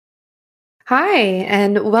Hi,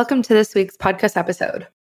 and welcome to this week's podcast episode.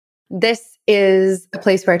 This is a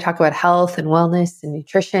place where I talk about health and wellness and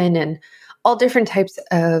nutrition and all different types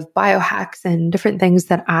of biohacks and different things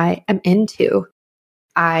that I am into.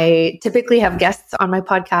 I typically have guests on my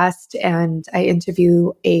podcast and I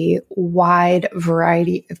interview a wide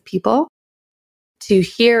variety of people to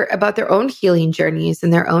hear about their own healing journeys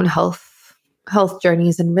and their own health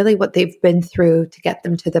journeys and really what they've been through to get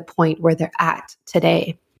them to the point where they're at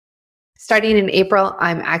today. Starting in April,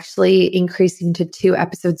 I'm actually increasing to 2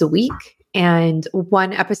 episodes a week. And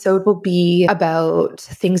one episode will be about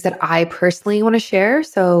things that I personally want to share.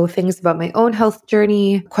 So things about my own health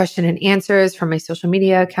journey, question and answers from my social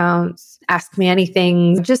media accounts, ask me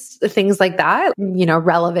anything, just things like that,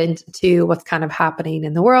 relevant to what's kind of happening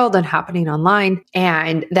in the world and happening online.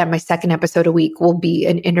 And then my second episode a week will be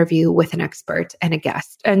an interview with an expert and a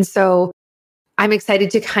guest. And so I'm excited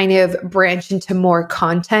to kind of branch into more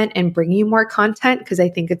content and bring you more content because I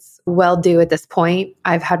think it's well due at this point.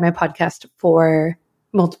 I've had my podcast for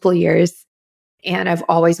multiple years and I've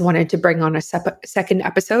always wanted to bring on a second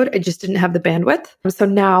episode. I just didn't have the bandwidth. So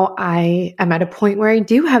now I am at a point where I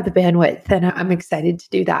do have the bandwidth and I'm excited to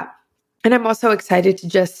do that. And I'm also excited to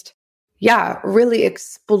just, really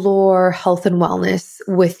explore health and wellness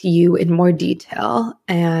with you in more detail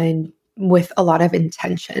and with a lot of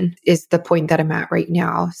intention is the point that I'm at right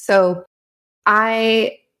now. So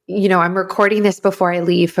I'm recording this before I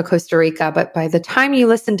leave for Costa Rica, but by the time you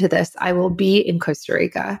listen to this, I will be in Costa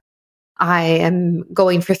Rica. I am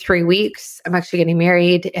going for 3 weeks. I'm actually getting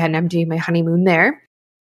married and I'm doing my honeymoon there.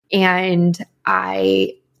 And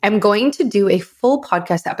I am going to do a full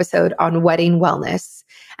podcast episode on wedding wellness.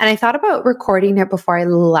 And I thought about recording it before I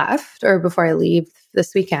left or before I leave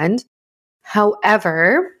this weekend.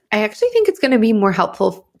 However, I actually think it's going to be more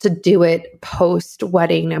helpful to do it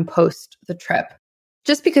post-wedding and post the trip,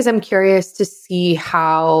 just because I'm curious to see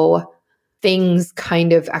how things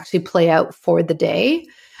kind of actually play out for the day.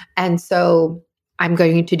 And so I'm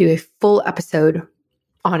going to do a full episode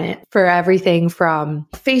on it for everything from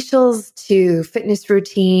facials to fitness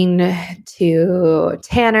routine to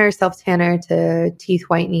self-tanner to teeth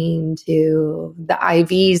whitening to the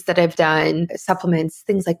IVs that I've done, supplements,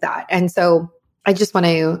 things like that. And so I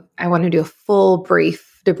want to do a full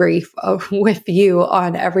debrief with you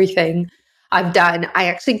on everything I've done. I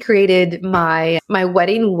actually created my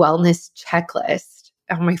wedding wellness checklist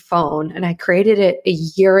on my phone and I created it a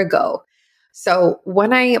year ago. So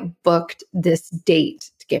when I booked this date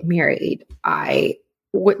to get married,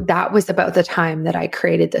 that was about the time that I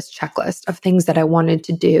created this checklist of things that I wanted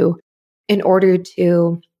to do in order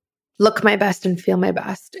to look my best and feel my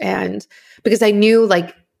best. And because I knew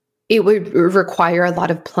it would require a lot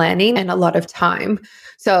of planning and a lot of time.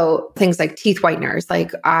 So things like teeth whiteners,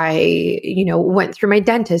 I went through my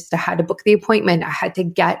dentist. I had to book the appointment. I had to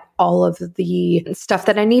get all of the stuff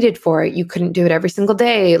that I needed for it. You couldn't do it every single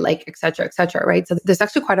day, et cetera, right? So there's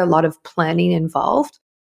actually quite a lot of planning involved.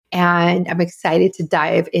 And I'm excited to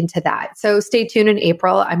dive into that. So stay tuned in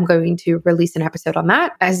April. I'm going to release an episode on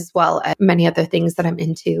that, as well as many other things that I'm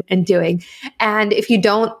into and doing. And if you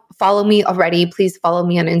don't follow me already, please follow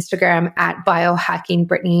me on Instagram at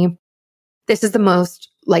biohackingbrittany. This is the most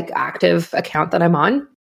active account that I'm on.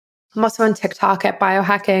 I'm also on TikTok at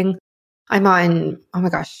biohacking. I'm on,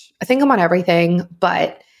 I think I'm on everything.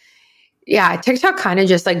 But yeah, TikTok kind of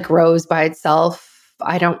just grows by itself.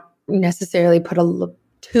 I don't necessarily put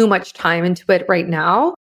too much time into it right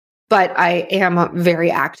now, but I am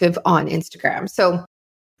very active on Instagram. So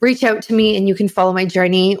reach out to me and you can follow my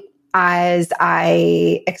journey as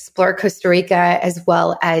I explore Costa Rica as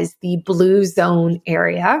well as the Blue Zone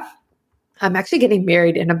area. I'm actually getting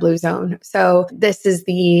married in a blue zone. So this is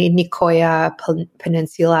the Nicoya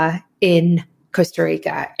Peninsula in Costa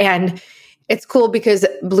Rica. And it's cool because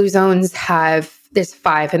blue zones there's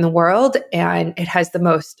 5 in the world and it has the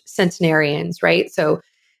most centenarians, right? So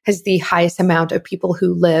has the highest amount of people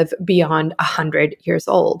who live beyond 100 years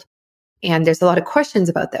old. And there's a lot of questions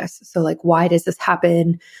about this. So why does this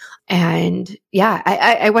happen? And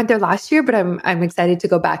I went there last year, but I'm excited to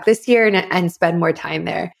go back this year and spend more time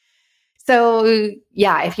there. So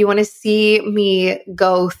if you want to see me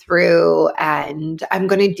go through, and I'm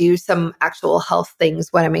going to do some actual health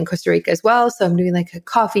things when I'm in Costa Rica as well. So I'm doing a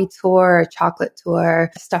coffee tour, a chocolate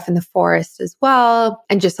tour, stuff in the forest as well,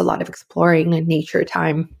 and just a lot of exploring and nature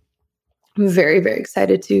time. I'm very, very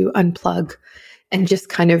excited to unplug and just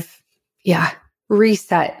kind of,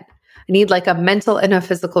 reset. I need a mental and a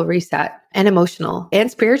physical reset and emotional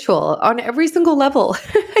and spiritual on every single level.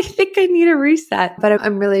 I think I need a reset, but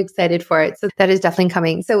I'm really excited for it. So that is definitely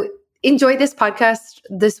coming. So enjoy this podcast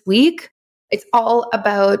this week. It's all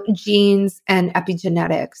about genes and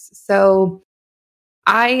epigenetics. So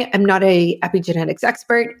I am not a epigenetics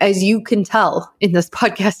expert, as you can tell in this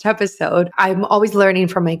podcast episode. I'm always learning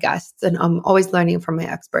from my guests and I'm always learning from my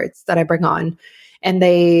experts that I bring on, and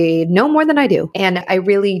they know more than I do. And I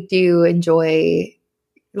really do enjoy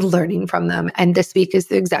learning from them. And this week is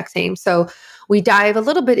the exact same. So we dive a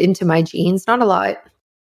little bit into my genes, not a lot.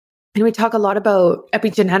 And we talk a lot about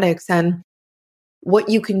epigenetics and what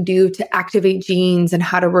you can do to activate genes and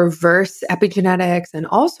how to reverse epigenetics and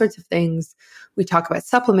all sorts of things. We talk about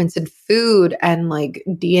supplements and food and like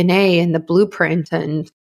DNA and the blueprint. And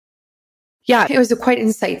yeah, it was a quite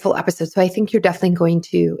insightful episode. So I think you're definitely going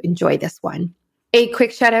to enjoy this one. A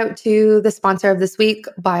quick shout out to the sponsor of this week,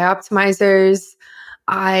 Bioptimizers.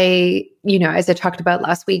 As I talked about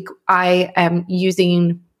last week, right now I'm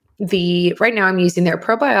using their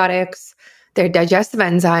probiotics, their digestive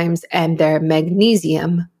enzymes, and their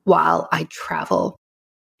magnesium while I travel.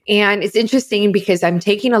 And it's interesting because I'm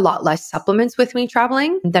taking a lot less supplements with me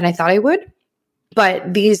traveling than I thought I would.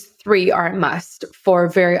 But these three are a must for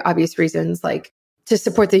very obvious reasons, like to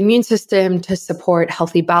support the immune system, to support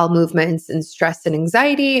healthy bowel movements and stress and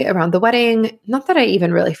anxiety around the wedding. Not that I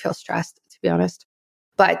even really feel stressed, to be honest,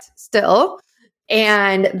 but still.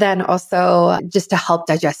 And then also just to help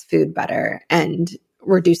digest food better and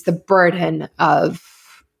reduce the burden of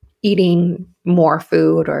eating more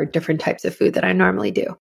food or different types of food that I normally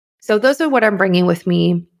do. So those are what I'm bringing with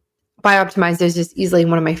me. Bioptimizers is easily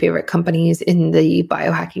one of my favorite companies in the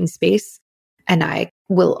biohacking space. And I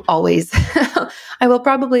will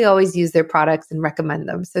probably always use their products and recommend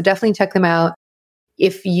them. So definitely check them out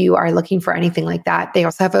if you are looking for anything like that. They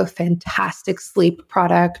also have a fantastic sleep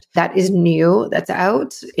product that is new, that's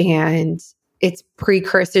out, and it's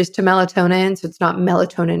precursors to melatonin. So it's not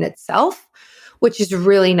melatonin itself, which is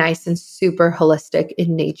really nice and super holistic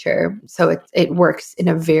in nature. So it works in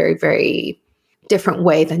a very, very different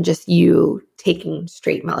way than just you taking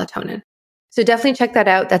straight melatonin. So definitely check that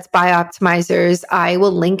out. That's Bioptimizers. I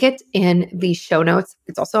will link it in the show notes.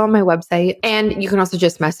 It's also on my website. And you can also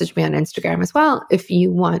just message me on Instagram as well if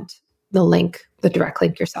you want the direct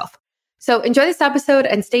link yourself. So enjoy this episode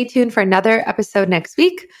and stay tuned for another episode next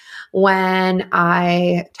week when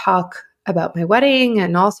I talk about my wedding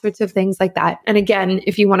and all sorts of things like that. And again,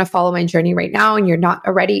 if you want to follow my journey right now and you're not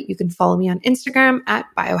already, you can follow me on Instagram at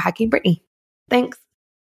BiohackingBrittany. Thanks.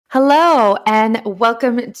 Hello, and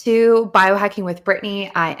welcome to Biohacking with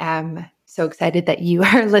Brittany. I am so excited that you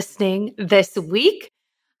are listening this week.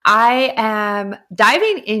 I am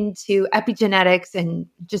diving into epigenetics and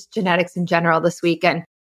just genetics in general this week. And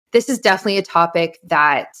this is definitely a topic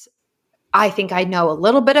that I think I know a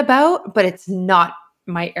little bit about, but it's not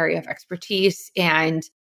my area of expertise. And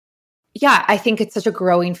yeah, I think it's such a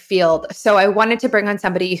growing field. So I wanted to bring on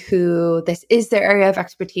somebody who this is their area of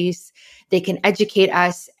expertise. They can educate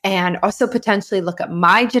us and also potentially look at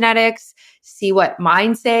my genetics, see what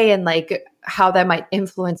mine say, and like how that might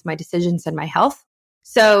influence my decisions and my health.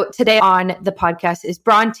 So today on the podcast is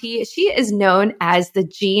Bronte. She is known as the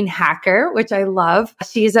Gene Hacker, which I love.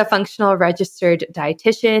 She's a functional registered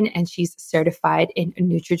dietitian and she's certified in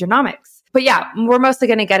nutrigenomics. But yeah, we're mostly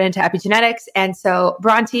going to get into epigenetics. And so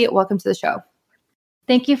Bronte, welcome to the show.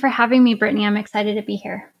 Thank you for having me, Brittany. I'm excited to be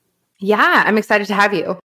here. Yeah, I'm excited to have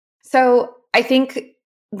you. So I think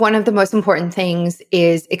one of the most important things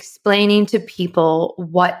is explaining to people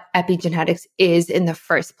what epigenetics is in the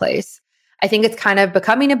first place. I think it's kind of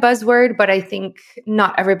becoming a buzzword, but I think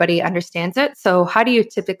not everybody understands it. So how do you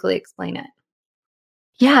typically explain it?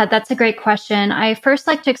 Yeah, that's a great question. I first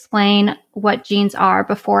like to explain what genes are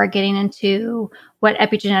before getting into what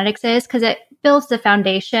epigenetics is, because it builds the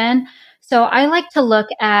foundation. So I like to look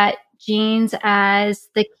at genes as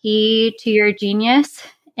the key to your genius.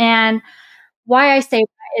 And why I say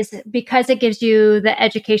that is because it gives you the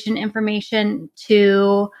education information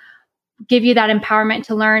to give you that empowerment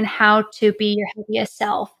to learn how to be your healthiest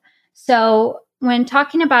self. So when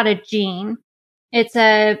talking about a gene, it's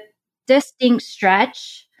a distinct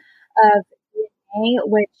stretch of DNA,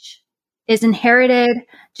 which is inherited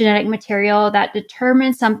genetic material that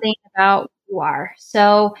determines something about who you are.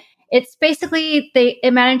 So it's basically,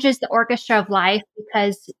 it manages the orchestra of life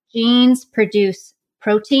because genes produce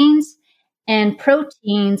proteins, and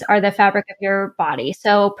proteins are the fabric of your body.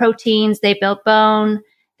 So proteins, they build bone,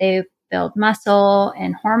 they build muscle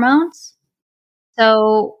and hormones.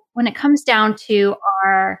 So when it comes down to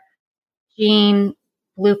our gene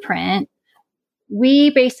blueprint, we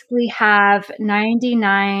basically have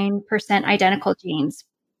 99% identical genes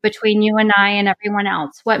between you and I and everyone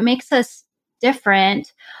else. What makes us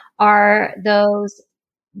different are those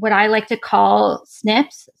what I like to call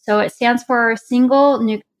SNPs. So it stands for single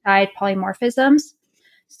nucleotide polymorphisms.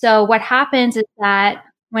 So what happens is that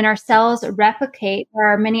when our cells replicate, there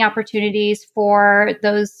are many opportunities for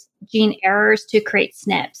those gene errors to create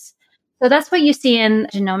SNPs. So that's what you see in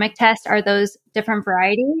genomic tests are those different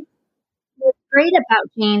varieties. What's great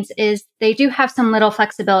about genes is they do have some little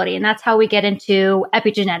flexibility, and that's how we get into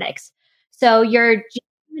epigenetics. So your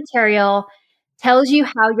gene material tells you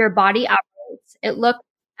how your body operates. It looks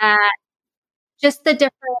at just the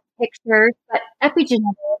different pictures, but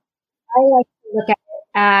epigenetics, I like to look at it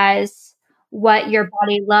as what your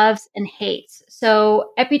body loves and hates.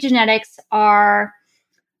 So epigenetics are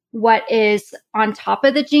what is on top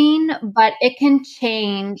of the gene, but it can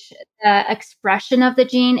change the expression of the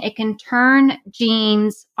gene. It can turn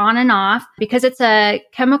genes on and off because it's a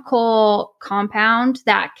chemical compound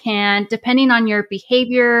that can, depending on your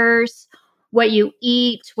behaviors, what you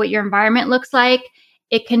eat, what your environment looks like,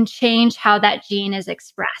 it can change how that gene is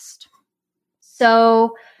expressed.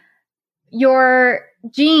 So your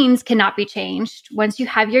genes cannot be changed. Once you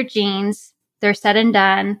have your genes, they're said and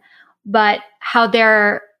done, but how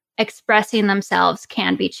they're expressing themselves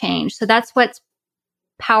can be changed. So that's what's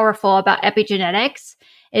powerful about epigenetics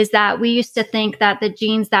is that we used to think that the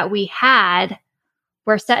genes that we had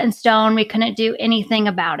were set in stone. We couldn't do anything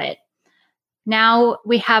about it. Now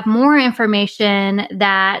we have more information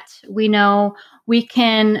that we know we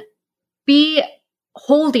can be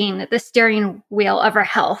holding the steering wheel of our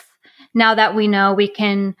health. Now that we know we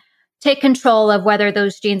can take control of whether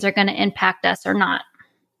those genes are going to impact us or not.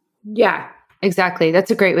 Yeah, exactly.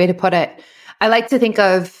 That's a great way to put it. I like to think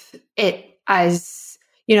of it as,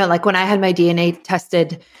 like when I had my DNA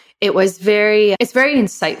tested, it's very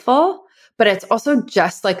insightful, but it's also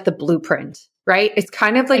just like the blueprint, right? It's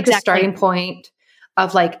kind of like the starting point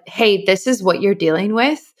of like, hey, this is what you're dealing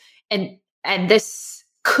with. And this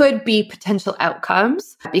could be potential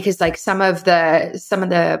outcomes because like some of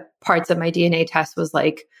the parts of my DNA test was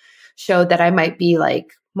like showed that I might be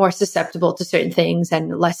like more susceptible to certain things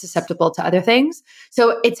and less susceptible to other things.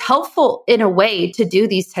 So it's helpful in a way to do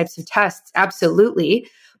these types of tests. Absolutely.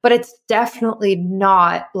 But it's definitely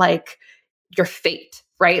not like your fate,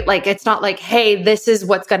 right? Like it's not like, hey, this is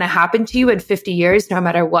what's going to happen to you in 50 years, no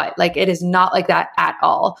matter what. Like it is not like that at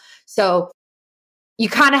all. So you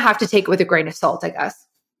kind of have to take it with a grain of salt, I guess.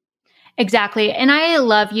 Exactly. And I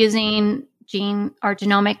love using gene or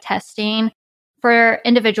genomic testing for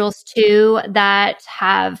individuals too that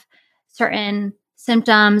have certain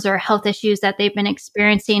symptoms or health issues that they've been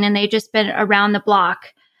experiencing and they've just been around the block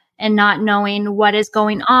and not knowing what is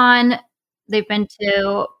going on. They've been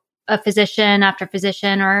to a physician after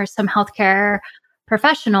physician or some healthcare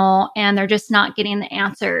professional and they're just not getting the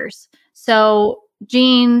answers. So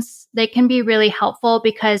genes, they can be really helpful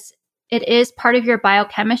because it is part of your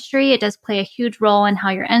biochemistry. It does play a huge role in how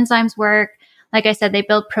your enzymes work. Like I said, they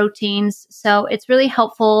build proteins. So it's really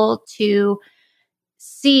helpful to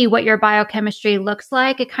see what your biochemistry looks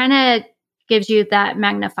like. It kind of gives you that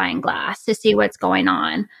magnifying glass to see what's going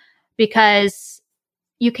on because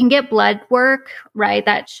you can get blood work, right?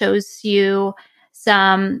 That shows you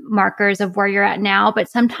some markers of where you're at now, but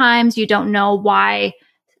sometimes you don't know why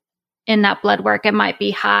in that blood work it might be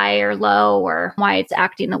high or low or why it's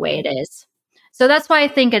acting the way it is. So that's why I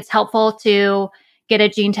think it's helpful to get a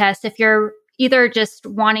gene test if you're either just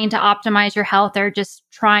wanting to optimize your health or just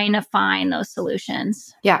trying to find those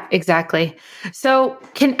solutions. Yeah, exactly. So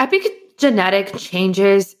can epigenetic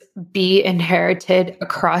changes be inherited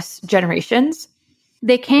across generations?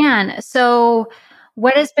 They can. So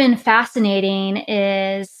what has been fascinating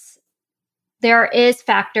is there is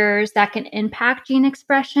factors that can impact gene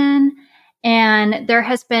expression. And there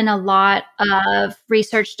has been a lot of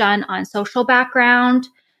research done on social background.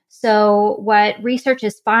 So what research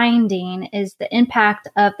is finding is the impact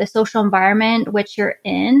of the social environment which you're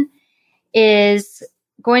in is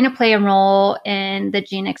going to play a role in the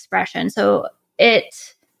gene expression. So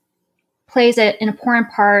it plays an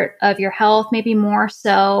important part of your health, maybe more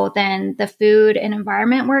so than the food and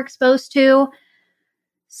environment we're exposed to.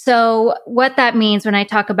 So what that means when I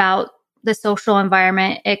talk about the social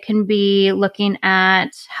environment, it can be looking at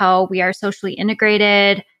how we are socially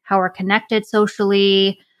integrated, how we're connected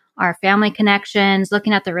socially, our family connections,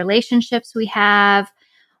 looking at the relationships we have,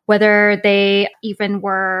 whether they even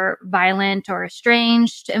were violent or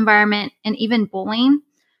estranged environment, and even bullying.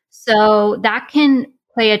 So that can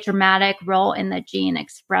play a dramatic role in the gene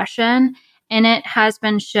expression, and it has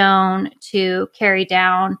been shown to carry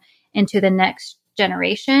down into the next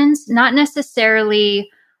generations, not necessarily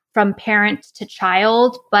from parent to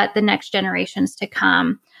child, but the next generations to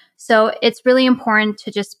come. So it's really important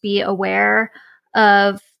to just be aware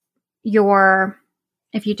of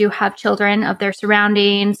if you do have children, of their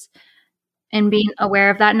surroundings and being aware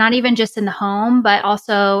of that, not even just in the home, but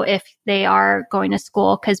also if they are going to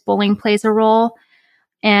school, because bullying plays a role.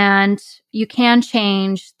 And you can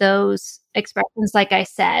change those expressions, like I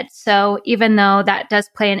said. So even though that does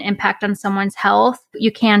play an impact on someone's health,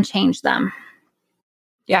 you can change them.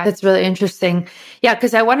 Yeah, that's really interesting. Yeah,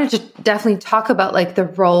 because I wanted to definitely talk about like the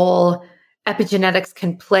role epigenetics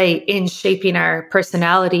can play in shaping our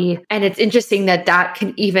personality. And it's interesting that that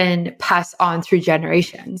can even pass on through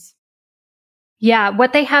generations. Yeah,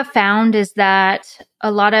 what they have found is that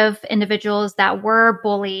a lot of individuals that were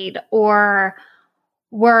bullied or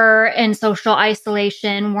were in social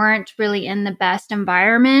isolation, weren't really in the best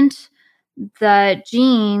environment, the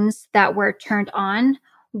genes that were turned on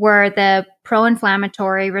were the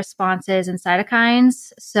pro-inflammatory responses and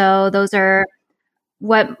cytokines. So those are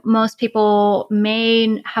what most people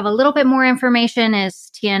may have a little bit more information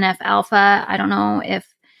is TNF alpha. I don't know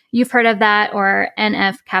if you've heard of that, or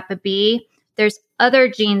NF kappa B. There's other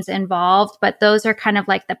genes involved, but those are kind of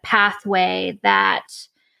like the pathway that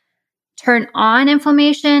turn on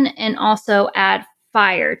inflammation and also add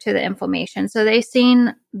fire to the inflammation. So they've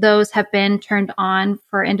seen those have been turned on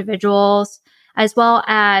for individuals, as well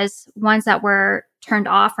as ones that were turned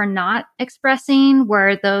off or not expressing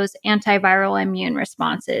were those antiviral immune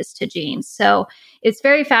responses to genes. So it's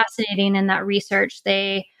very fascinating in that research.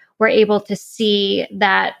 They were able to see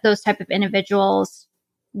that those type of individuals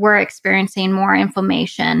were experiencing more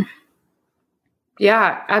inflammation.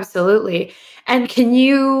 Yeah, absolutely. And can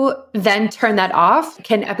you then turn that off?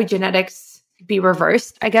 Can epigenetics be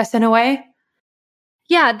reversed, I guess, in a way?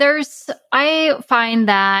 Yeah, I find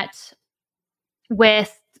that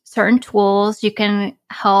with certain tools, you can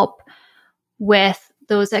help with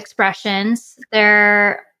those expressions.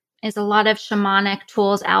 There is a lot of shamanic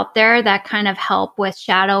tools out there that kind of help with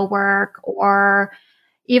shadow work, or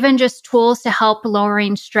even just tools to help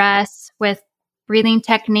lowering stress with breathing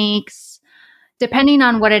techniques. Depending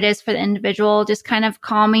on what it is for the individual, just kind of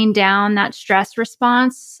calming down that stress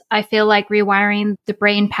response. I feel like rewiring the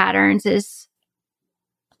brain patterns is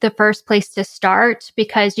the first place to start,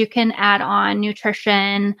 because you can add on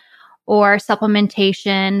nutrition or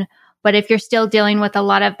supplementation. But if you're still dealing with a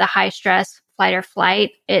lot of the high stress fight or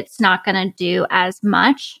flight, it's not going to do as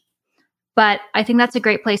much. But I think that's a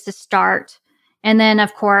great place to start. And then,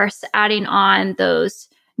 of course, adding on those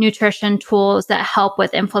nutrition tools that help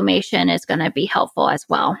with inflammation is going to be helpful as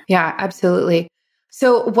well. Yeah, absolutely.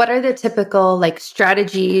 So what are the typical like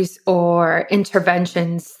strategies or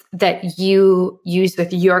interventions that you use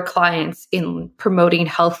with your clients in promoting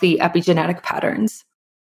healthy epigenetic patterns?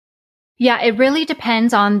 Yeah, it really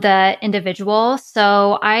depends on the individual.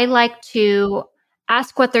 So I like to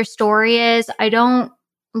ask what their story is. I don't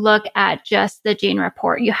look at just the gene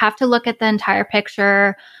report. You have to look at the entire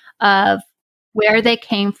picture of where they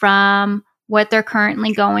came from, what they're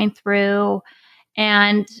currently going through,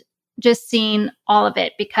 and just seeing all of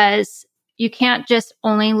it, because you can't just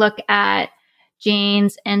only look at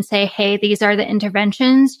genes and say, hey, these are the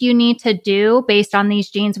interventions you need to do based on these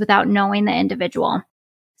genes without knowing the individual.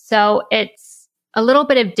 So it's a little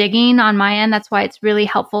bit of digging on my end. That's why it's really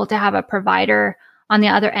helpful to have a provider on the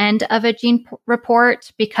other end of a gene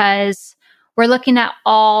report, because we're looking at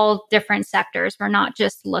all different sectors. We're not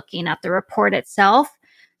just looking at the report itself.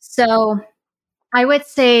 So I would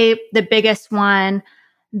say the biggest one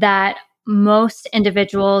that most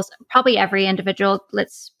individuals, probably every individual,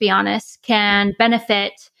 let's be honest, can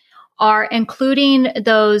benefit are including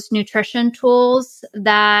those nutrition tools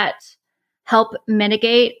that help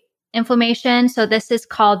mitigate inflammation. So this is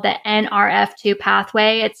called the NRF2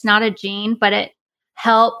 pathway. It's not a gene, but it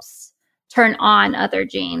helps turn on other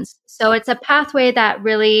genes. So it's a pathway that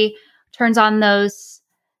really turns on those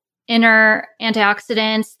inner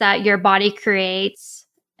antioxidants that your body creates,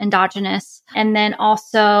 endogenous. And then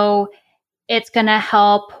also it's going to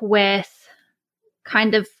help with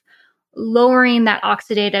kind of lowering that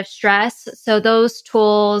oxidative stress. So those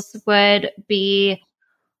tools would be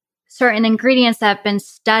certain ingredients that have been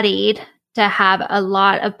studied to have a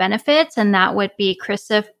lot of benefits, and that would be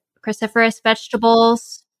cruciferous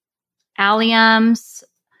vegetables, alliums.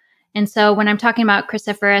 And so when I'm talking about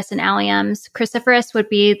cruciferous and alliums, cruciferous would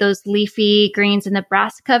be those leafy greens in the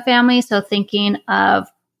brassica family. So thinking of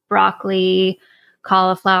broccoli,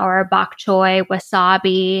 cauliflower, bok choy,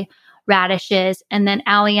 wasabi, radishes. And then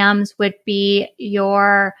alliums would be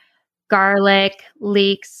your garlic,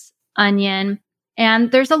 leeks, onion.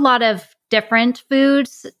 And there's a lot of different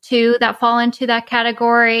foods too that fall into that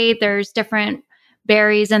category. There's different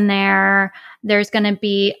berries in there. There's going to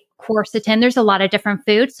be quercetin. There's a lot of different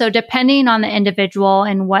foods. So depending on the individual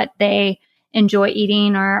and what they enjoy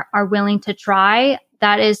eating or are willing to try,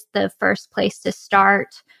 that is the first place to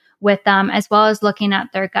start with them, as well as looking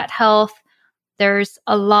at their gut health. There's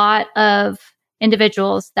a lot of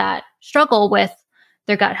individuals that struggle with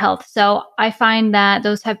their gut health. So I find that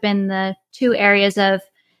those have been the two areas of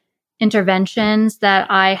interventions that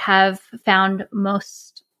I have found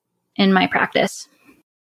most in my practice.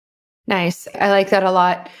 Nice. I like that a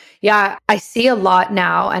lot. Yeah, I see a lot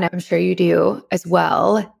now, and I'm sure you do as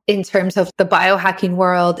well, in terms of the biohacking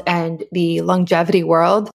world and the longevity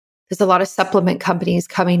world. There's a lot of supplement companies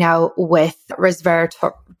coming out with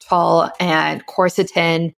resveratrol and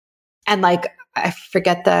quercetin, and like, I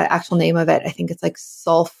forget the actual name of it. I think it's like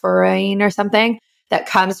sulfurine or something that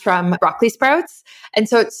comes from broccoli sprouts. And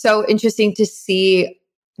so it's so interesting to see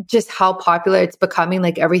just how popular it's becoming,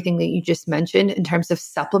 like everything that you just mentioned in terms of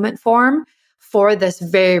supplement form, for this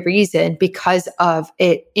very reason, because of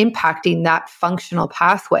it impacting that functional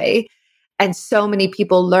pathway. And so many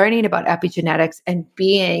people learning about epigenetics and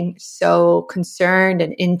being so concerned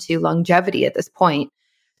and into longevity at this point.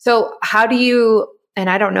 So how do you, and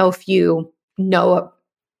I don't know if you know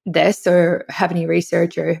this or have any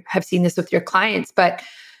research or have seen this with your clients, but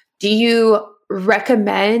do you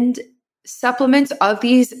recommend supplements of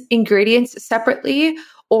these ingredients separately?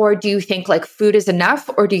 Or do you think like food is enough?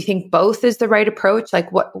 Or do you think both is the right approach? Like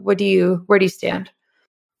where do you stand?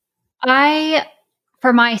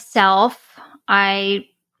 For myself, I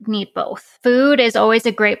need both. Food is always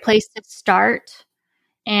a great place to start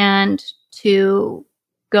and to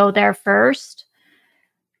go there first,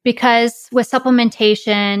 because with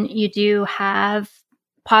supplementation, you do have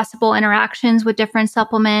possible interactions with different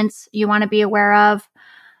supplements you want to be aware of.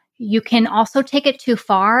 You can also take it too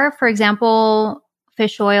far. For example,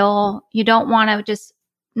 fish oil, you don't want to just,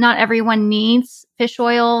 not everyone needs fish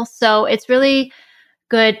oil. So it's really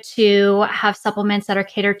good to have supplements that are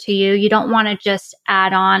catered to you. You don't want to just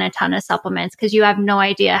add on a ton of supplements because you have no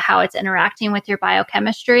idea how it's interacting with your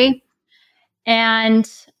biochemistry. And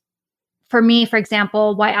for me, for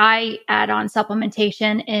example, why I add on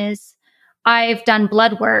supplementation is I've done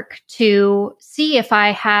blood work to see if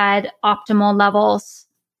I had optimal levels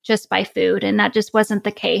just by food, and that just wasn't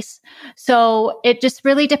the case. So it just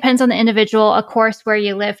really depends on the individual, of course, where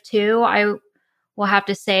you live too. I will have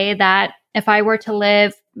to say that if I were to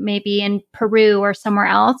live maybe in Peru or somewhere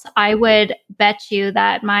else, I would bet you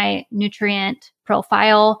that my nutrient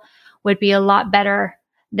profile would be a lot better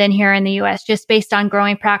than here in the US, just based on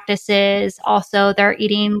growing practices. Also, they're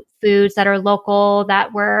eating foods that are local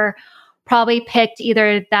that were probably picked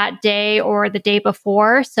either that day or the day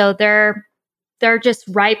before. So they're just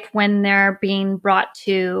ripe when they're being brought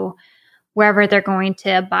to wherever they're going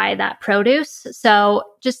to buy that produce. So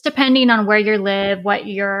just depending on where you live, what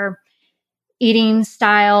your eating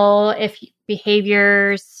style, if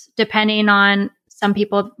behaviors, depending on, some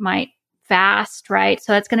people might fast, right?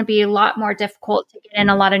 So it's going to be a lot more difficult to get in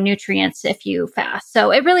a lot of nutrients if you fast.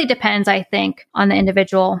 So it really depends, I think, on the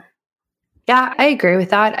individual. Yeah, I agree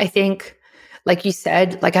with that. I think, like you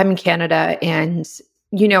said, like I'm in Canada, and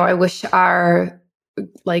I wish our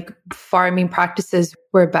like farming practices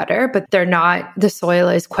were better, but they're not. The soil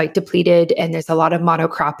is quite depleted, and there's a lot of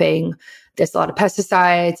monocropping. There's a lot of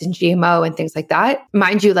pesticides and GMO and things like that.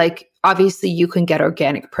 Mind you, like obviously you can get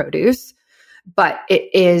organic produce, but it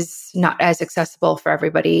is not as accessible for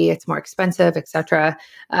everybody. It's more expensive, etc.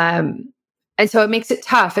 And so it makes it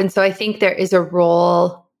tough. And so I think there is a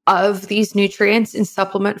role of these nutrients in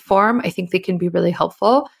supplement form. I think they can be really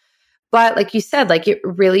helpful. But like you said, like it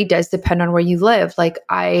really does depend on where you live. Like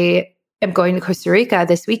I am going to Costa Rica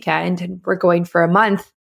this weekend, and we're going for a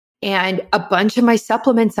month. And a bunch of my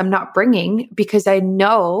supplements I'm not bringing because I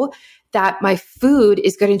know that my food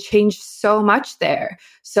is going to change so much there.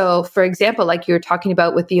 So for example, like you were talking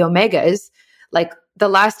about with the omegas, like the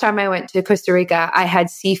last time I went to Costa Rica, I had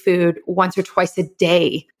seafood once or twice a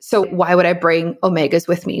day. So why would I bring omegas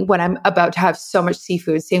with me when I'm about to have so much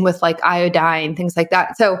seafood? Same with like iodine, things like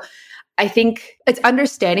that. So I think it's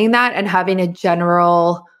understanding that and having a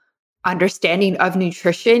general understanding of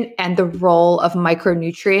nutrition and the role of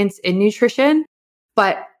micronutrients in nutrition.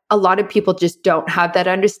 But a lot of people just don't have that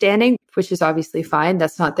understanding, which is obviously fine.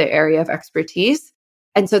 That's not their area of expertise.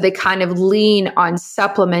 And so they kind of lean on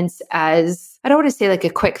supplements as, I don't want to say like a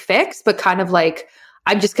quick fix, but kind of like,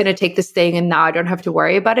 I'm just going to take this thing and now I don't have to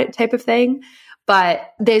worry about it type of thing.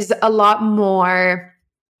 But there's a lot more,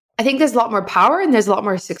 I think there's a lot more power and there's a lot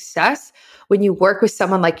more success when you work with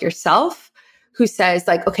someone like yourself who says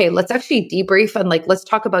like, okay, let's actually debrief and like, let's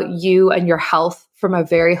talk about you and your health from a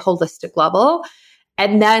very holistic level.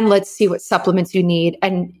 And then let's see what supplements you need.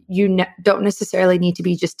 And you don't necessarily need to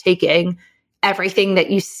be just taking everything that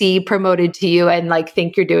you see promoted to you and like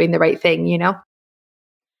think you're doing the right thing, you know?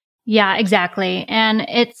 Yeah, exactly. And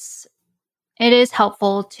it is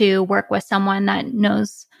helpful to work with someone that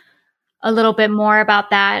knows a little bit more about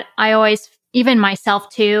that. I always, even myself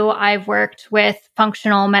too, I've worked with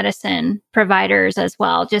functional medicine providers as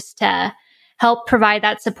well, just to help provide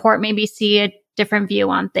that support, maybe see a different view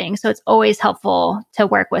on things. So it's always helpful to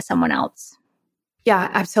work with someone else. Yeah,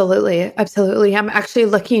 absolutely. Absolutely. I'm actually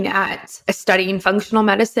looking at studying functional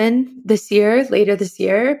medicine later this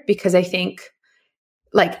year, because I think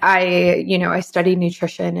like I study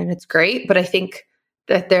nutrition and it's great, but I think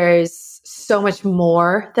that there's so much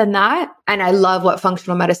more than that. And I love what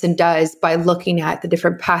functional medicine does by looking at the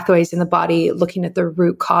different pathways in the body, looking at the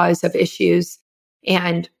root cause of issues.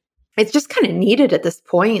 And it's just kind of needed at this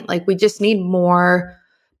point. Like we just need more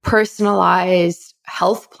personalized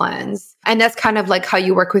health plans. And that's kind of like how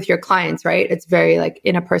you work with your clients, right? It's very like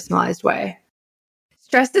in a personalized way.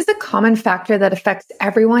 Stress is a common factor that affects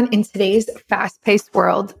everyone in today's fast-paced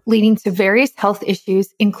world, leading to various health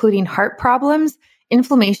issues, including heart problems,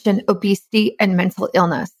 inflammation, obesity, and mental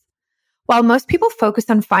illness. While most people focus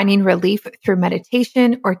on finding relief through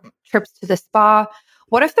meditation or trips to the spa,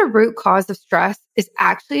 what if the root cause of stress is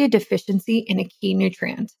actually a deficiency in a key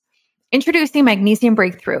nutrient? Introducing Magnesium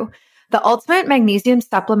Breakthrough, the ultimate magnesium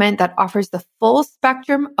supplement that offers the full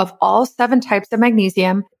spectrum of all 7 types of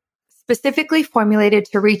magnesium, specifically formulated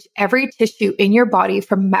to reach every tissue in your body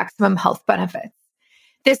for maximum health benefits.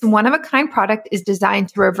 This one-of-a-kind product is designed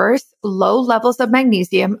to reverse low levels of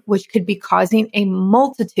magnesium, which could be causing a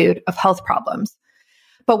multitude of health problems.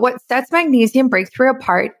 But what sets Magnesium Breakthrough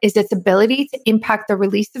apart is its ability to impact the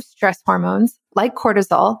release of stress hormones like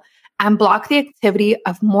cortisol and block the activity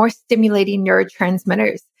of more stimulating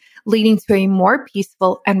neurotransmitters, leading to a more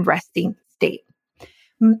peaceful and resting state.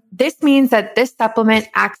 This means that this supplement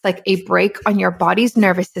acts like a brake on your body's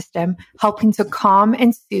nervous system, helping to calm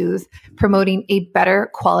and soothe, promoting a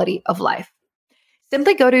better quality of life.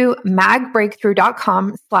 Simply go to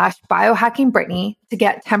magbreakthrough.com/biohackingbrittany to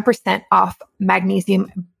get 10% off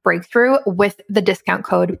Magnesium Breakthrough with the discount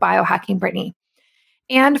code biohackingbrittany.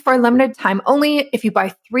 And for a limited time only, if you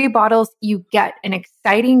buy 3 bottles, you get an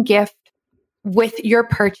exciting gift with your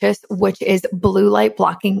purchase, which is blue light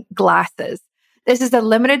blocking glasses. This is a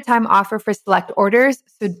limited time offer for select orders,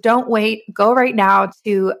 so don't wait. Go right now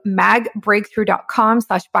to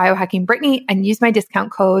magbreakthrough.com/biohackingbrittany and use my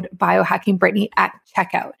discount code biohackingbrittany at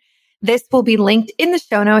checkout. This will be linked in the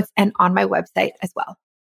show notes and on my website as well.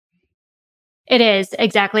 It is,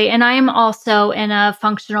 exactly. And I am also in a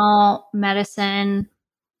functional medicine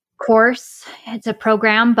course. It's a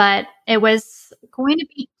program, but it was going to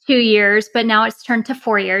be 2 years, but now it's turned to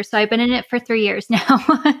 4 years. So I've been in it for 3 years now.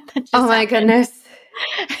 Oh my goodness.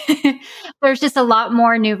 There's just a lot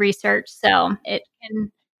more new research. So it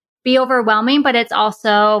can be overwhelming, but it's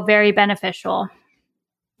also very beneficial.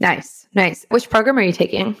 Nice. Which program are you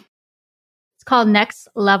taking? It's called Next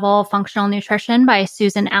Level Functional Nutrition by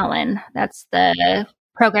Susan Allen. That's the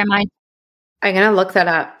program I'm going to look that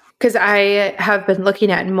up, because I have been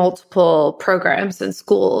looking at multiple programs and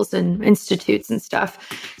schools and institutes and stuff.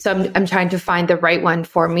 So I'm trying to find the right one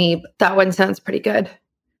for me. But that one sounds pretty good.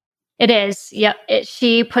 It is. Yep.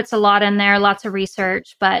 She puts a lot in there, lots of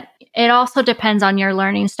research, but it also depends on your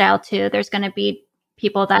learning style too. There's going to be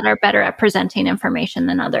people that are better at presenting information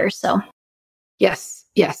than others. So yes,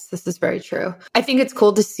 this is very true. I think it's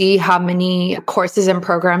cool to see how many courses and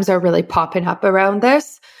programs are really popping up around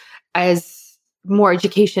this. As more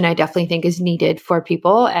education, I definitely think, is needed for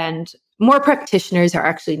people, and more practitioners are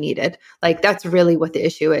actually needed. Like that's really what the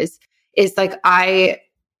issue is like I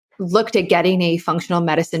looked at getting a functional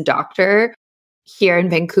medicine doctor here in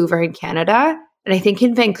Vancouver in Canada. And I think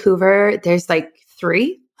in Vancouver, there's like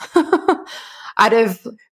 3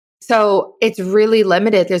 so it's really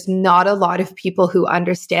limited. There's not a lot of people who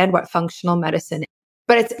understand what functional medicine is,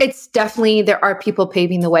 but it's definitely, there are people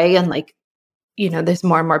paving the way, and like, there's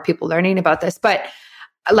more and more people learning about this. But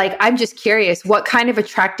like, I'm just curious, what kind of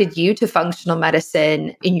attracted you to functional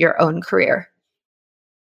medicine in your own career?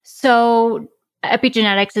 So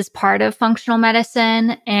epigenetics is part of functional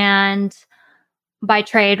medicine, and by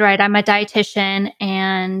trade, right, I'm a dietitian,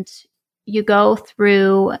 and you go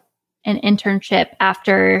through an internship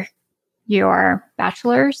after your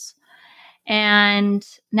bachelor's. And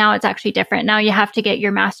now it's actually different. Now you have to get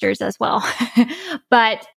your master's as well.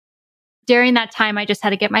 But during that time, I just had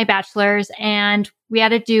to get my bachelor's, and we had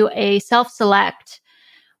to do a self-select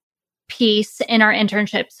piece in our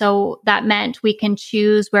internship. So that meant we can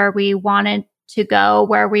choose where we wanted to go,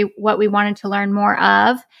 what we wanted to learn more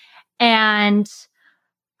of. And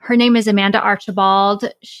her name is Amanda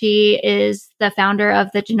Archibald. She is the founder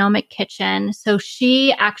of the Genomic Kitchen. So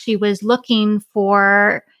she actually was looking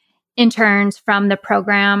for interns from the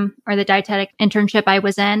program or the dietetic internship I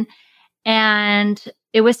was in. And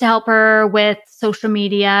it was to help her with social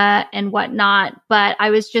media and whatnot. But I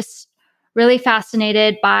was just really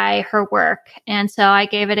fascinated by her work. And so I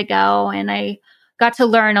gave it a go and I got to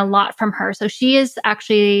learn a lot from her. So she is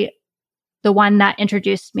actually the one that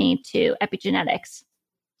introduced me to epigenetics.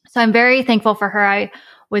 So I'm very thankful for her. I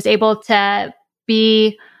was able to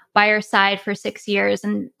be by her side for 6 years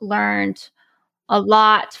and learned a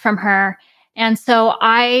lot from her. And so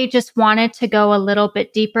I just wanted to go a little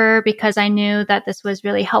bit deeper because I knew that this was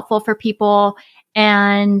really helpful for people.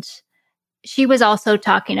 And she was also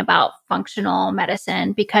talking about functional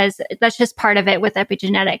medicine because that's just part of it with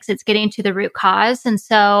epigenetics. It's getting to the root cause. And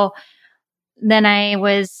so then I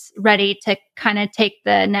was ready to kind of take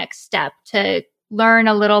the next step to learn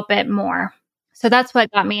a little bit more. So that's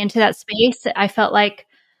what got me into that space. I felt like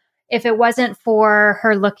if it wasn't for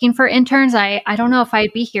her looking for interns, I don't know if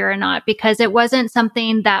I'd be here or not, because it wasn't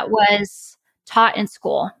something that was taught in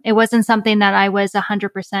school. It wasn't something that I was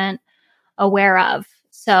 100% aware of.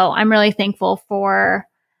 So I'm really thankful for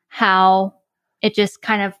how it just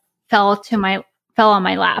kind of fell on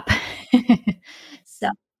my lap. So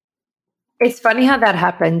It's funny how that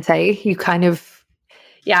happens, eh? You kind of,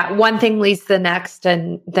 one thing leads to the next,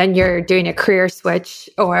 and then you're doing a career switch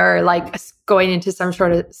or like going into some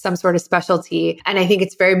sort of specialty. And I think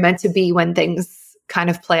it's very meant to be when things kind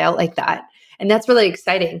of play out like that. And that's really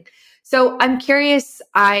exciting. So I'm curious,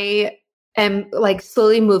 I am like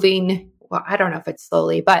slowly moving, well, I don't know if it's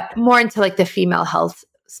slowly, but more into like the female health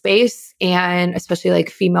space, and especially like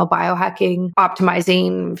female biohacking,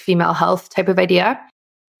 optimizing female health type of idea.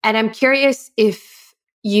 And I'm curious if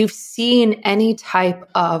you've seen any type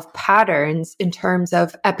of patterns in terms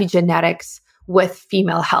of epigenetics with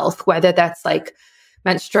female health, whether that's like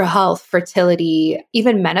menstrual health, fertility,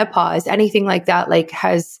 even menopause, anything like that. Like,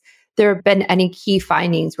 has there been any key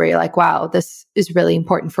findings where you're like, wow, this is really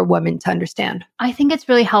important for women to understand? I think it's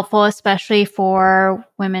really helpful, especially for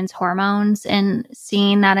women's hormones and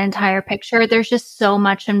seeing that entire picture. There's just so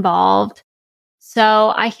much involved.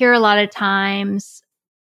 So I hear a lot of times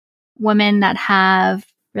women that have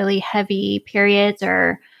really heavy periods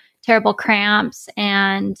or terrible cramps,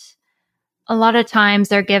 and a lot of times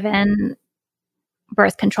they're given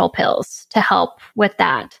birth control pills to help with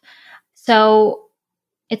that. So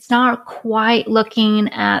it's not quite looking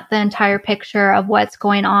at the entire picture of what's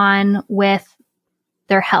going on with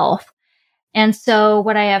their health. And so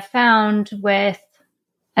what I have found with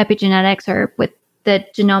epigenetics or with the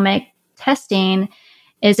genomic testing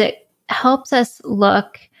is it helps us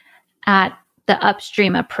look at the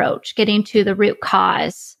upstream approach, getting to the root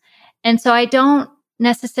cause. And so I don't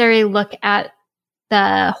necessarily look at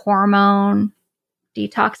the hormone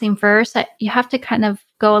detoxing first. You have to kind of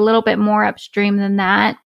go a little bit more upstream than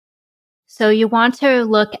that. So you want to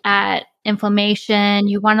look at inflammation.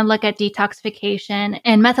 You want to look at detoxification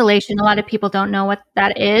and methylation. A lot of people don't know what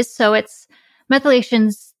that is. So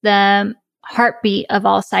methylation's the heartbeat of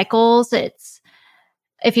all cycles.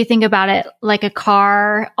 If you think about it like a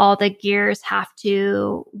car, all the gears have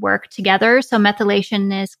to work together. So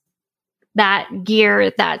methylation is that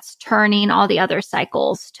gear that's turning all the other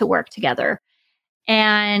cycles to work together.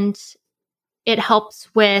 And it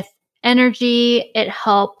helps with energy. It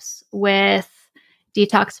helps with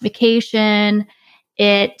detoxification.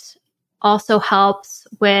 It also helps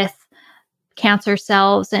with cancer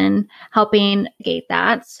cells and helping gate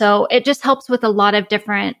that. So it just helps with a lot of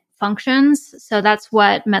different functions. So that's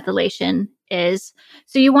what methylation is.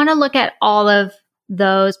 So you want to look at all of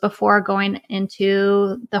those before going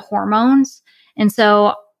into the hormones. And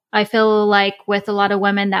so I feel like with a lot of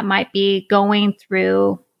women that might be going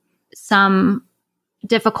through some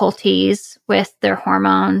difficulties with their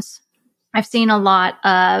hormones, I've seen a lot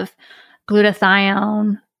of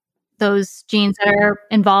glutathione, those genes that are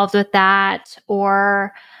involved with that,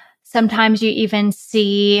 or sometimes you even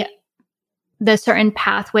see the certain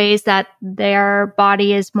pathways that their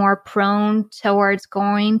body is more prone towards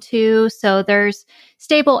going to. So there's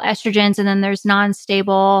stable estrogens and then there's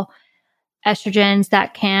non-stable estrogens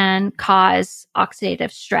that can cause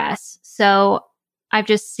oxidative stress. So I've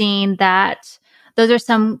just seen that those are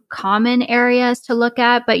some common areas to look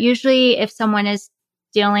at, but usually if someone is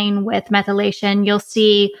dealing with methylation, you'll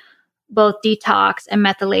see both detox and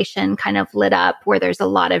methylation kind of lit up where there's a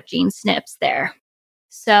lot of gene SNPs there.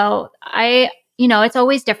 So it's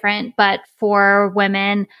always different, but for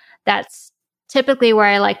women, that's typically where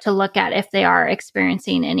I like to look at if they are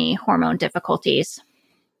experiencing any hormone difficulties.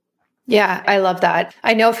 Yeah, I love that.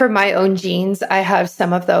 I know for my own genes, I have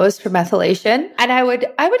some of those for methylation. And I would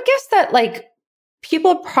guess that like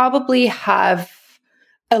people probably have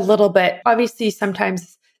a little bit. Obviously,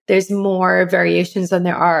 sometimes there's more variations than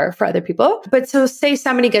there are for other people. But so say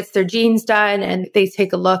somebody gets their genes done and they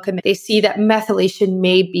take a look and they see that methylation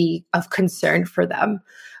may be of concern for them.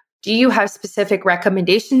 Do you have specific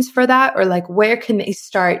recommendations for that? Or like where can they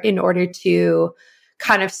start in order to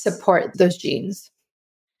kind of support those genes?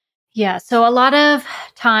 Yeah. So a lot of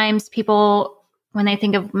times people, when they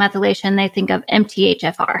think of methylation, they think of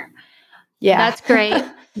MTHFR. Yeah. That's great.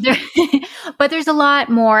 But there's a lot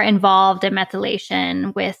more involved in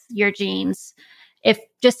methylation with your genes. If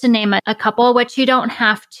just to name a couple, which you don't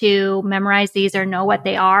have to memorize these or know what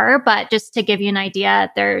they are, but just to give you an idea,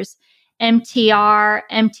 there's MTR,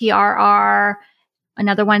 MTRR,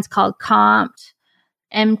 another one's called COMT,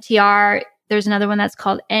 MTR. There's another one that's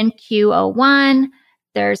called NQO1.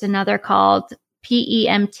 There's another called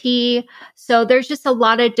PEMT. So there's just a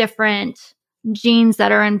lot of different genes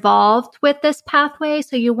that are involved with this pathway.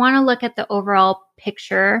 So you want to look at the overall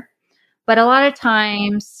picture. But a lot of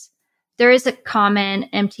times there is a common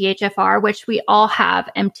MTHFR, which we all have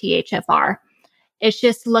MTHFR. It's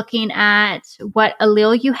just looking at what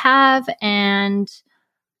allele you have and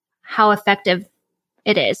how effective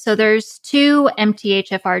it is. So there's 2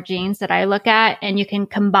 MTHFR genes that I look at, and you can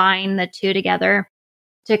combine the 2 together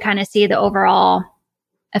to kind of see the overall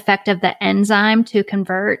effect of the enzyme to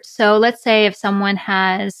convert. So let's say if someone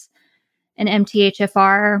has an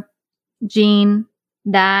MTHFR gene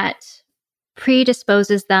that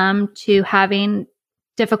predisposes them to having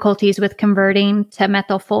difficulties with converting to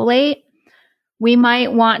methylfolate, we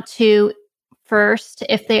might want to first,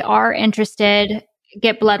 if they are interested,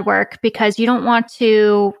 get blood work, because you don't want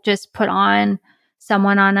to just put on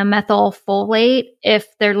someone on a methylfolate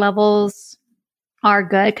if their levels are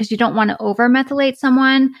good, because you don't want to over-methylate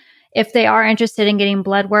someone. If they are interested in getting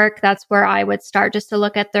blood work, that's where I would start, just to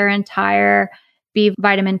look at their entire B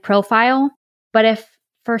vitamin profile. But if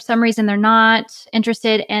for some reason they're not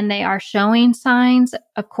interested and they are showing signs,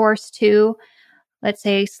 of course, too, let's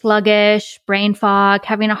say sluggish, brain fog,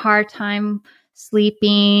 having a hard time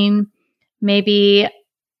sleeping, maybe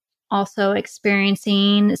also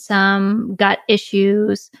experiencing some gut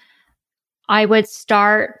issues, I would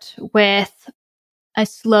start with a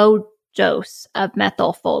slow dose of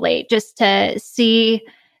methylfolate just to see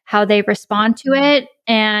how they respond to it,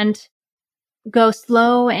 and go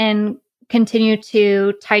slow and continue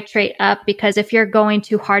to titrate up. Because if you're going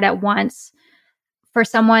too hard at once, for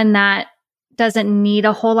someone that doesn't need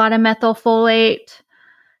a whole lot of methylfolate,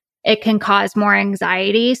 it can cause more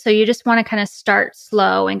anxiety. So you just want to kind of start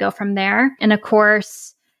slow and go from there. And of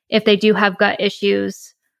course, if they do have gut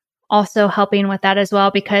issues, also helping with that as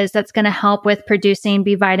well, because that's going to help with producing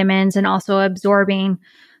B vitamins and also absorbing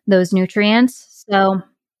those nutrients. So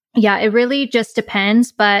yeah, it really just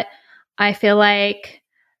depends. But I feel like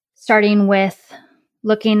starting with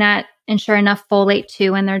looking at ensure enough folate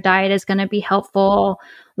too in their diet is going to be helpful.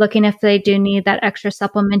 Looking if they do need that extra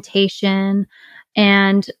supplementation.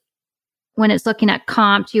 And when it's looking at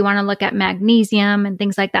COMT, you want to look at magnesium and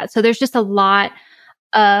things like that. So there's just a lot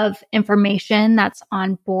of information that's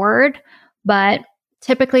on board, but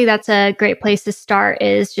typically that's a great place to start,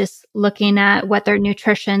 is just looking at what their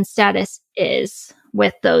nutrition status is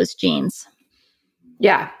with those genes.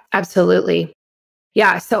 Yeah, absolutely.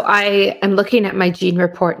 Yeah. So I am looking at my gene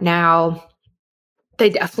report now. They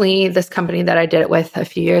definitely, this company that I did it with a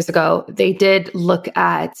few years ago, they did look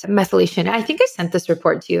at methylation. I think I sent this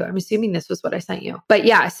report to you. I'm assuming this was what I sent you. But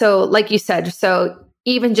yeah, so like you said, so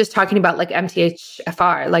even just talking about like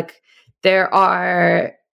MTHFR, like there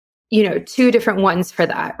are, 2 different ones for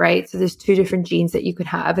that, right? So there's 2 different genes that you could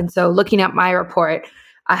have. And so looking at my report,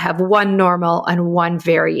 I have 1 normal and 1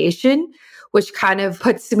 variation, which kind of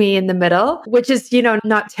puts me in the middle, which is,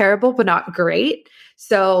 not terrible, but not great.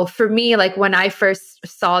 So for me, like when I first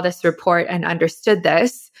saw this report and understood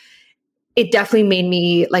this, it definitely made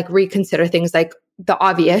me like reconsider things like the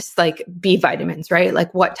obvious, like B vitamins, right?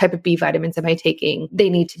 Like what type of B vitamins am I taking? They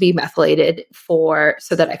need to be methylated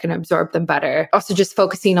so that I can absorb them better. Also just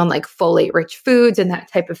focusing on like folate rich foods and that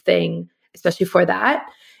type of thing, especially for that.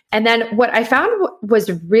 And then what I found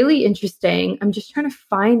was really interesting, I'm just trying to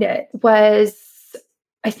find it,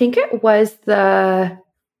 I think it was the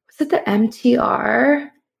MTR?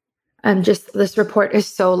 This report is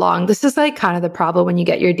so long. This is like kind of the problem when you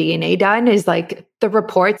get your DNA done, is like the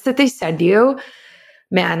reports that they send you,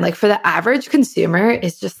 man, like for the average consumer,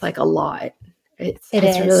 it's just like a lot. It's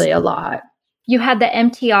really a lot. You had the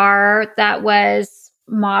MTR that was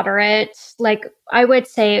moderate. Like I would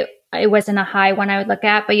say it wasn't a high one I would look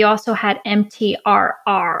at, but you also had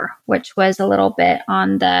MTRR, which was a little bit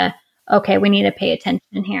on the, okay, we need to pay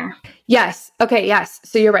attention here. Yes. Okay. Yes.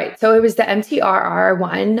 So you're right. So it was the MTRR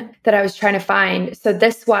one that I was trying to find. So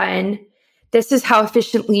this one, this is how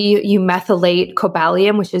efficiently you methylate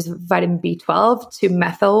cobalamin, which is vitamin B12, to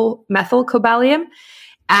methylcobalamin.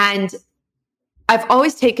 And I've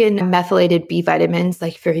always taken methylated B vitamins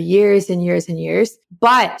like for years and years and years.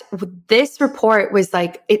 But this report was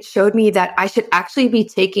like, it showed me that I should actually be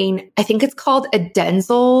taking, I think it's called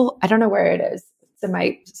Adenzel. I don't know where it is. It's in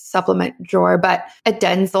my supplement drawer, but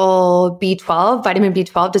Adenzel B12, vitamin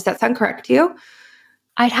B12. Does that sound correct to you?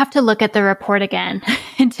 I'd have to look at the report again,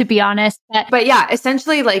 to be honest. But yeah,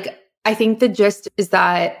 essentially, like, I think the gist is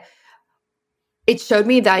that it showed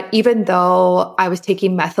me that even though I was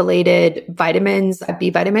taking methylated vitamins, B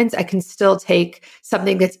vitamins, I can still take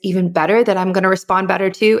something that's even better that I'm going to respond better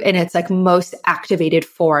to. And it's like most activated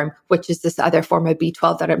form, which is this other form of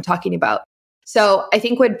B12 that I'm talking about. So I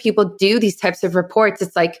think when people do these types of reports,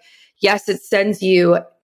 it's like, yes, it sends you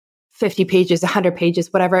 50 pages, 100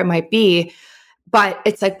 pages, whatever it might be. But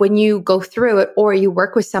it's like when you go through it or you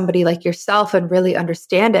work with somebody like yourself and really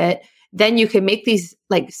understand it, then you can make these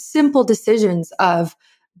like simple decisions of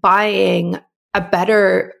buying a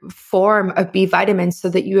better form of B vitamins so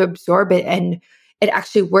that you absorb it and it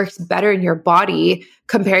actually works better in your body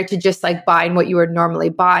compared to just like buying what you were normally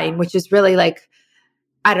buying, which is really like,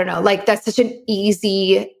 I don't know, like that's such an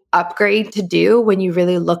easy upgrade to do when you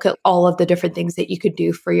really look at all of the different things that you could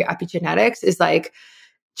do for your epigenetics is like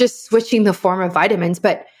just switching the form of vitamins.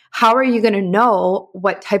 But how are you going to know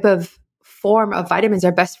what type of form of vitamins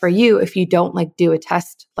are best for you if you don't like do a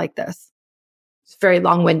test like this? It's very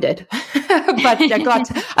long-winded, but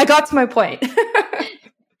I got to my point.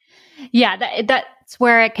 Yeah, that's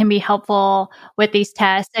where it can be helpful with these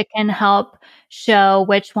tests. It can help show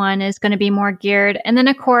which one is going to be more geared. And then,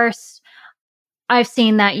 of course, I've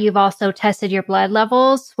seen that you've also tested your blood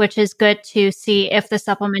levels, which is good to see if the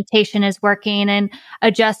supplementation is working and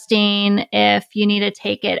adjusting if you need to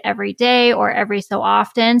take it every day or every so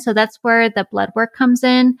often. So that's where the blood work comes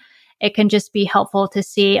in. It can just be helpful to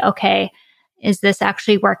see, okay, is this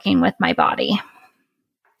actually working with my body?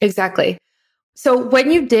 Exactly. So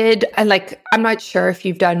when you did, and like, I'm not sure if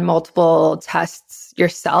you've done multiple tests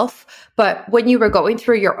yourself, but when you were going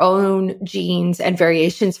through your own genes and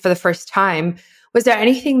variations for the first time, was there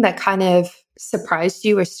anything that kind of surprised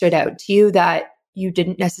you or stood out to you that you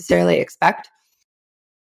didn't necessarily expect?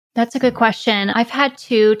 That's a good question. I've had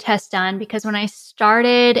 2 tests done because when I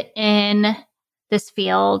started in this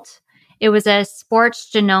field, it was a sports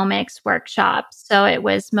genomics workshop. So it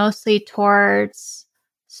was mostly towards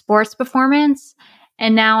sports performance.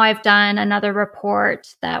 And now I've done another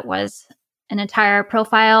report that was an entire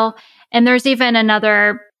profile. And there's even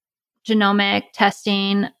another genomic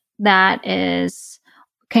testing that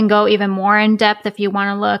can go even more in depth if you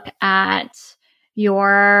want to look at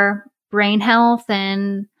your brain health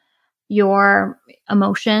and your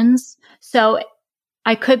emotions. So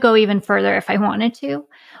I could go even further if I wanted to,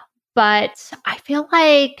 but I feel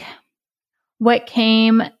like what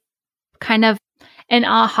came kind of an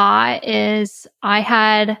aha is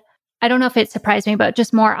I don't know if it surprised me, but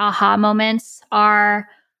just more aha moments are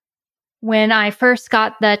when I first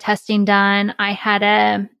got the testing done, I had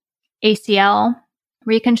a ACL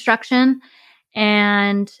reconstruction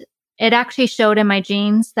and it actually showed in my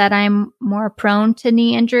genes that I'm more prone to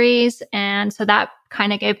knee injuries. And so that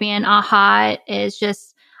kind of gave me an aha is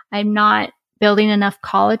just, I'm not building enough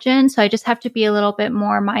collagen. So I just have to be a little bit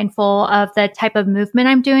more mindful of the type of movement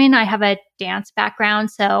I'm doing. I have a dance background.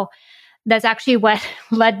 So that's actually what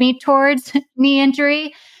led me towards knee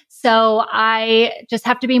injury. So I just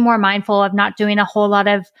have to be more mindful of not doing a whole lot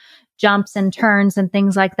of jumps and turns and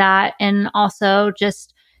things like that. And also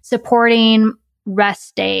just supporting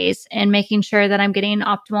rest days and making sure that I'm getting an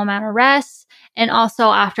optimal amount of rest. And also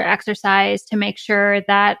after exercise to make sure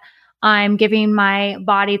that I'm giving my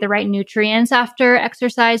body the right nutrients after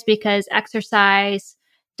exercise because exercise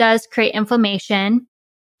does create inflammation.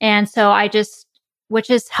 And so which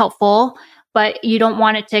is helpful, but you don't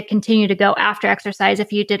want it to continue to go after exercise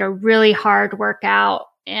if you did a really hard workout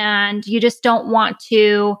and you just don't want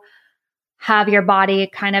to have your body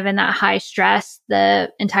kind of in that high stress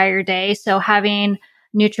the entire day. So having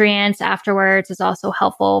nutrients afterwards is also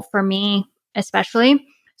helpful for me, especially.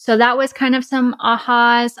 So that was kind of some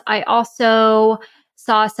ahas. I also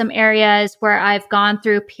saw some areas where I've gone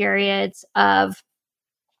through periods of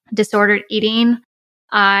disordered eating.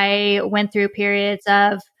 I went through periods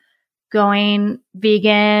of going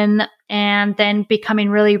vegan and then becoming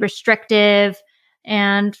really restrictive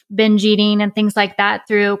and binge eating and things like that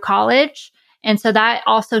through college. And so that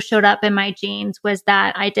also showed up in my genes, was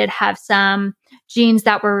that I did have some genes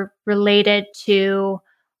that were related to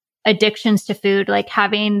addictions to food, like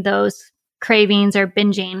having those cravings or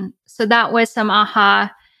binging. So that was some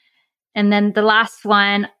aha. And then the last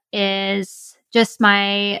one is just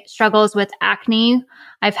my struggles with acne.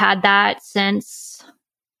 I've had that since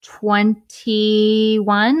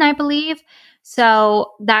 21, I believe.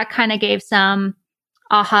 So that kind of gave some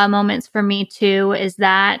aha moments for me too, is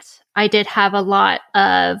that I did have a lot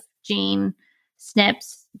of gene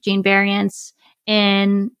SNPs, gene variants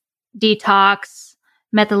in detox,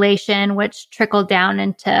 methylation, which trickled down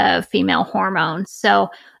into female hormones. So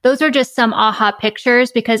those are just some aha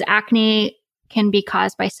pictures, because acne can be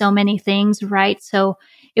caused by so many things, right? So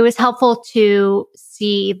it was helpful to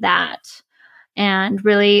see that and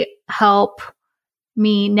really help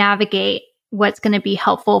me navigate what's going to be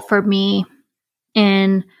helpful for me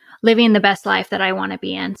in living the best life that I want to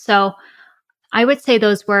be in. So I would say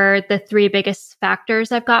those were the three biggest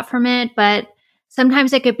factors I've got from it. But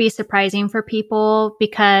sometimes it could be surprising for people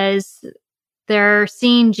because they're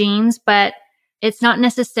seeing genes, but it's not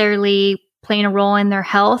necessarily playing a role in their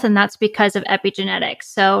health. And that's because of epigenetics.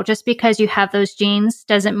 So just because you have those genes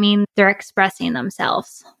doesn't mean they're expressing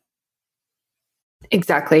themselves.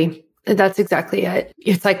 Exactly. That's exactly it.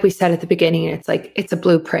 It's like we said at the beginning, it's like, it's a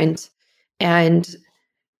blueprint, and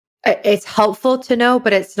it's helpful to know,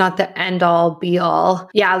 but it's not the end all be all.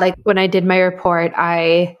 Yeah. Like when I did my report,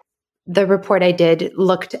 the report I did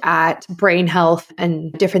looked at brain health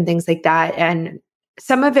and different things like that. And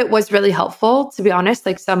some of it was really helpful, to be honest.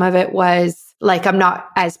 Like some of it was like, I'm not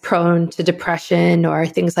as prone to depression or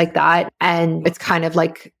things like that. And it's kind of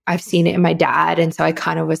like, I've seen it in my dad. And so I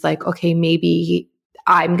kind of was like, okay, maybe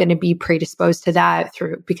I'm going to be predisposed to that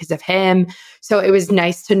because of him. So it was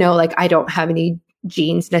nice to know, like, I don't have any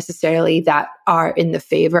genes necessarily that are in the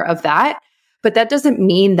favor of that. But that doesn't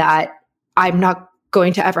mean that I'm not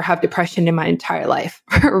going to ever have depression in my entire life,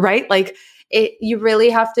 right? Like you really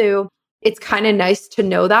have to, it's kind of nice to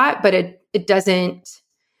know that, but it doesn't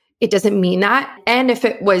mean that. And if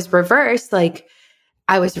it was reversed, like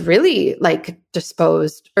I was really like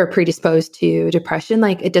disposed or predisposed to depression,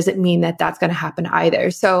 like it doesn't mean that that's going to happen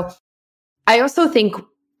either. So I also think,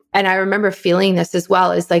 and I remember feeling this as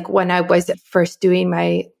well, is like when I was first doing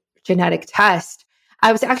my genetic test,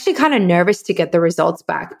 I was actually kind of nervous to get the results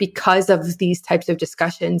back because of these types of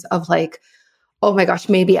discussions of like, oh my gosh,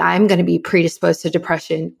 maybe I'm going to be predisposed to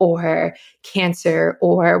depression or cancer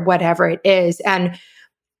or whatever it is. And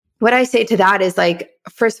what I say to that is like,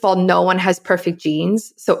 first of all, no one has perfect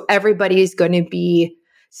genes. So everybody is going to be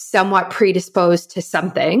somewhat predisposed to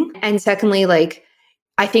something. And secondly, like,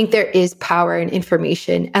 I think there is power in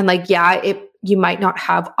information. And like, yeah, you might not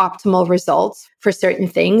have optimal results for certain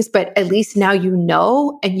things, but at least now you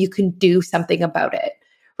know, and you can do something about it,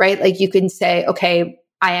 right? Like you can say, okay,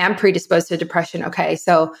 I am predisposed to depression. Okay,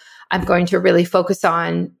 so I'm going to really focus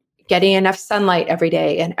on getting enough sunlight every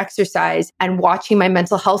day and exercise and watching my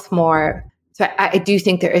mental health more. So I do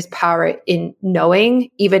think there is power in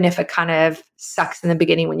knowing, even if it kind of sucks in the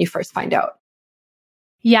beginning when you first find out.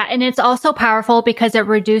 Yeah. And it's also powerful because it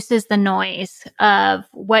reduces the noise of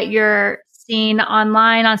what you're seeing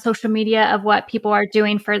online on social media of what people are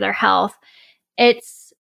doing for their health.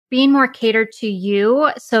 It's being more catered to you.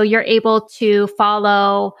 So you're able to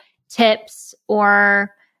follow tips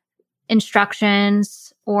or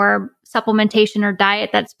instructions or supplementation or diet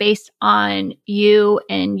that's based on you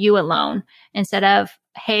and you alone, instead of,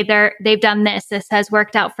 hey, they've done this. This has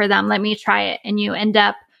worked out for them. Let me try it. And you end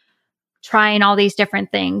up trying all these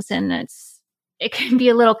different things, and it can be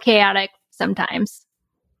a little chaotic sometimes.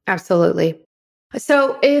 Absolutely.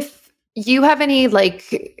 So if you have any,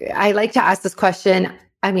 like, I like to ask this question.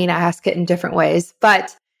 I mean, I ask it in different ways,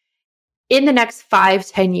 but in the next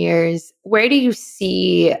 5-10 years, where do you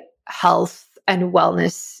see health and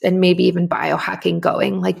wellness and maybe even biohacking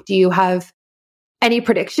going? Like, do you have any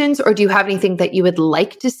predictions, or do you have anything that you would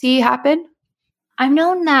like to see happen? I've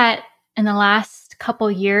known that in the last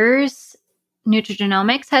couple years,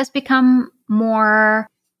 nutrigenomics has become more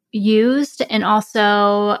used, and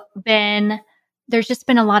also there's just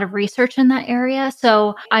been a lot of research in that area.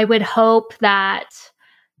 So I would hope that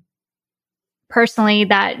personally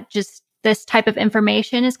that just this type of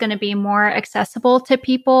information is going to be more accessible to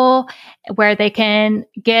people, where they can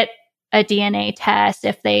get a DNA test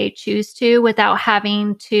if they choose to without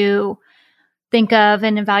having to think of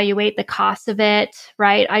and evaluate the cost of it,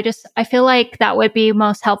 right? I feel like that would be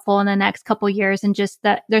most helpful in the next couple of years, and just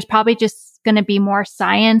that there's probably just going to be more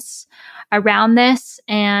science around this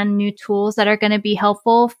and new tools that are going to be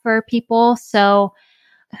helpful for people. So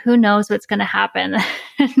who knows what's going to happen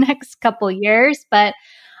next couple years, but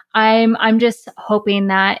I'm just hoping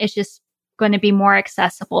that it's just going to be more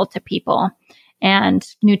accessible to people and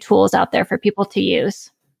new tools out there for people to use.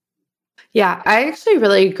 Yeah, I actually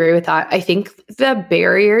really agree with that. I think the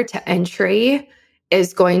barrier to entry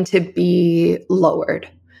is going to be lowered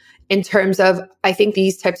in terms of, I think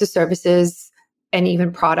these types of services and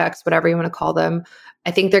even products, whatever you want to call them,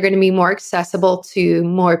 I think they're going to be more accessible to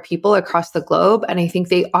more people across the globe. And I think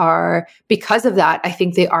they are, because of that, I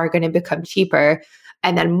think they are going to become cheaper.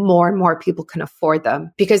 And then more and more people can afford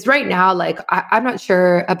them. Because right now, like, I'm not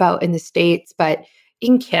sure about in the States, but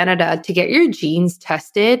in Canada, to get your genes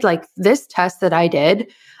tested, like this test that I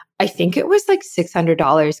did, I think it was like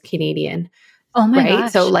 $600 Canadian. Oh my right?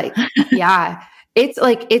 gosh. So like, yeah,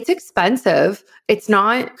 it's expensive. It's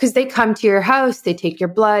not because they come to your house, they take your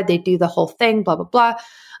blood, they do the whole thing, blah, blah, blah.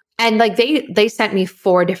 And like they sent me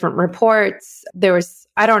 4 different reports. There was,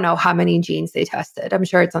 I don't know how many genes they tested. I'm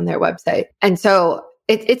sure it's on their website. And so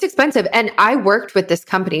it's expensive. And I worked with this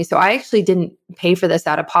company, so I actually didn't pay for this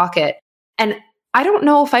out of pocket. And I don't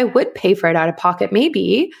know if I would pay for it out of pocket,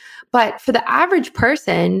 maybe, but for the average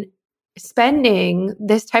person, spending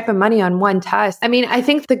this type of money on one test. I mean, I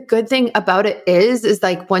think the good thing about it is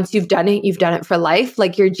like once you've done it for life.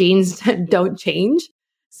 Like your genes don't change.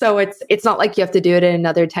 So it's not like you have to do it in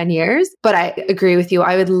another 10 years. But I agree with you.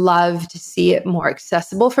 I would love to see it more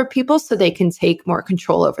accessible for people so they can take more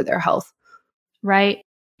control over their health. Right.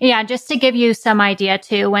 Yeah. Just to give you some idea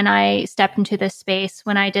too, when I stepped into this space,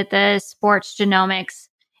 when I did the sports genomics,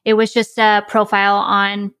 it was just a profile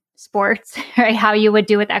on sports, right? How you would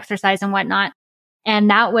do with exercise and whatnot. And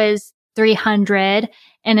that was 300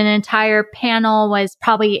 and an entire panel was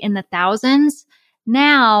probably in the thousands.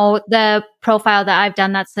 Now the profile that I've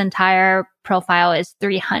done, that's the entire profile is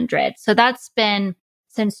 300. So that's been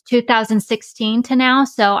since 2016 to now.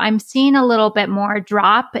 So I'm seeing a little bit more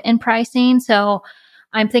drop in pricing. So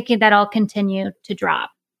I'm thinking that I'll continue to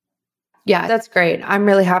drop. Yeah, that's great. I'm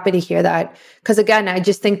really happy to hear that. Because again, I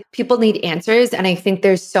just think people need answers. And I think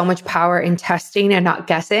there's so much power in testing and not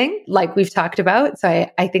guessing, like we've talked about. So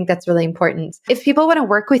I think that's really important. If people want to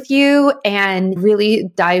work with you and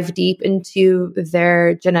really dive deep into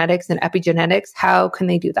their genetics and epigenetics, how can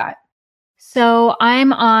they do that? So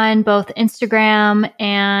I'm on both Instagram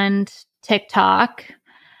and TikTok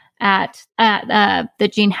at the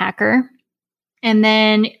Gene Hacker. And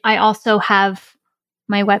then I also have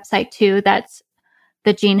my website too. That's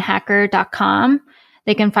thegenehacker.com.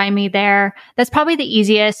 They can find me there. That's probably the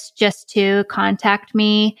easiest, just to contact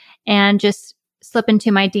me and just slip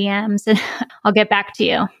into my DMs and I'll get back to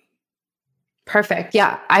you. Perfect.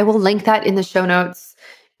 Yeah. I will link that in the show notes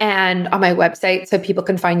and on my website so people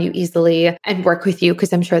can find you easily and work with you,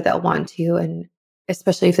 because I'm sure they'll want to, and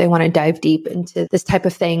especially if they want to dive deep into this type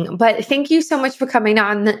of thing. But thank you so much for coming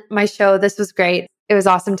on my show. This was great. It was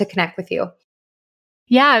awesome to connect with you.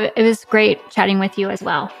 Yeah, it was great chatting with you as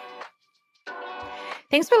well.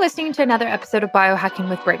 Thanks for listening to another episode of Biohacking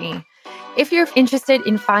with Brittany. If you're interested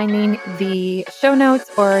in finding the show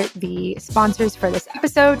notes or the sponsors for this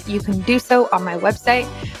episode, you can do so on my website,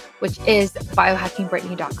 which is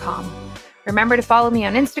biohackingbrittany.com. Remember to follow me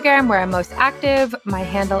on Instagram, where I'm most active. My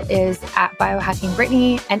handle is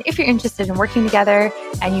 @biohackingbrittany. And if you're interested in working together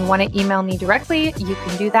and you want to email me directly, you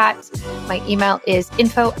can do that. My email is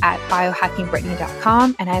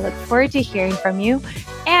info@biohackingbrittany.com. And I look forward to hearing from you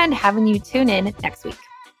and having you tune in next week.